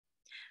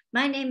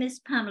My name is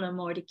Pamela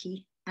Mordecai,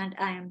 and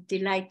I am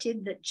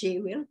delighted that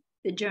JWIL,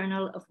 the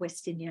Journal of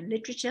West Indian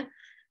Literature,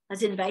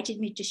 has invited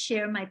me to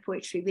share my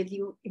poetry with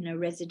you in a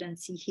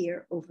residency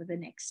here over the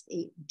next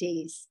 8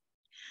 days.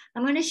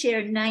 I'm going to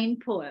share 9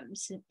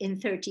 poems in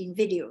 13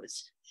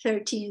 videos,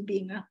 13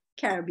 being a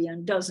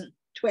Caribbean dozen,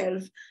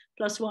 12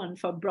 plus 1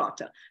 for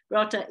Brota.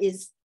 Brota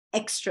is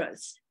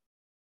extras.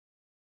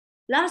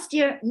 Last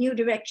year, New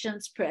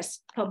Directions Press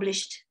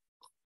published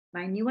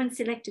my new and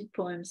selected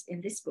poems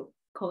in this book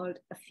called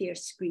A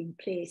Fierce Green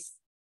Place.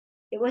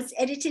 It was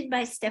edited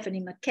by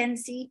Stephanie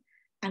Mackenzie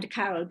and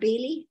Carol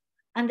Bailey,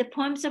 and the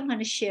poems I'm going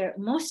to share,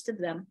 most of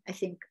them, I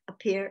think,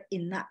 appear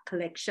in that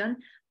collection,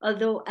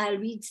 although I'll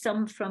read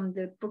some from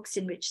the books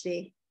in which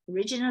they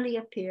originally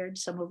appeared,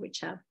 some of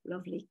which have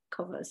lovely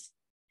covers.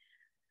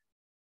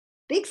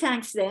 Big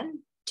thanks then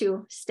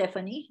to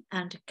Stephanie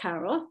and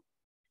Carol.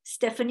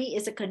 Stephanie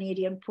is a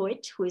Canadian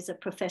poet who is a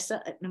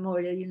professor at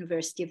Memorial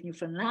University of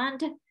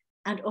Newfoundland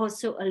and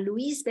also a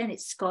Louise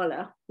Bennett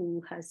scholar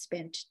who has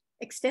spent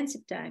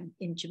extensive time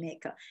in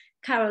Jamaica.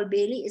 Carol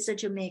Bailey is a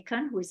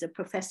Jamaican who is a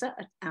professor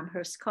at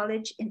Amherst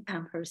College in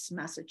Amherst,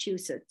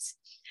 Massachusetts.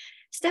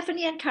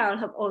 Stephanie and Carol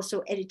have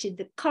also edited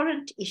the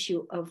current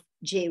issue of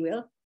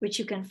JWIL, which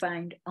you can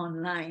find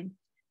online.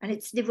 And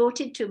it's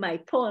devoted to my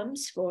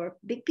poems for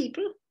big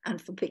people and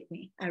for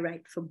pick-me. I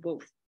write for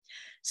both.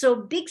 So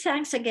big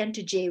thanks again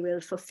to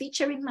JWIL for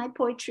featuring my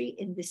poetry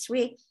in this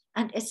way,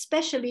 and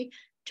especially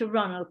to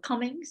Ronald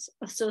Cummings,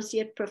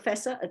 Associate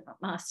Professor at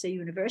McMaster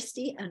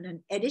University and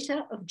an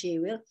editor of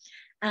JWIL,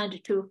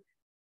 and to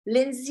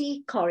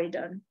Lindsay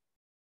Corridon,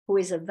 who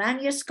is a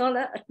Vanier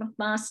Scholar at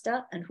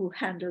McMaster and who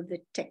handled the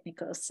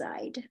technical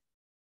side.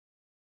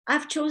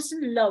 I've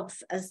chosen love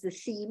as the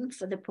theme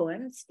for the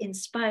poems,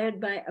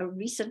 inspired by a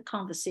recent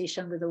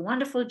conversation with a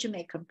wonderful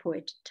Jamaican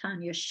poet,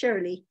 Tanya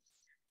Shirley.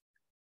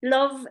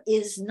 Love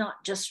is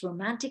not just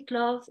romantic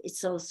love,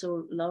 it's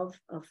also love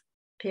of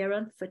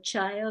parent for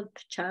child,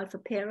 child for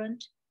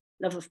parent,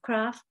 love of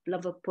craft,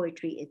 love of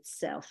poetry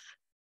itself.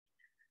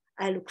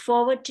 I look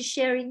forward to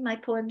sharing my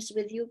poems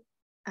with you,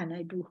 and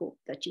I do hope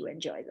that you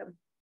enjoy them.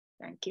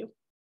 Thank you.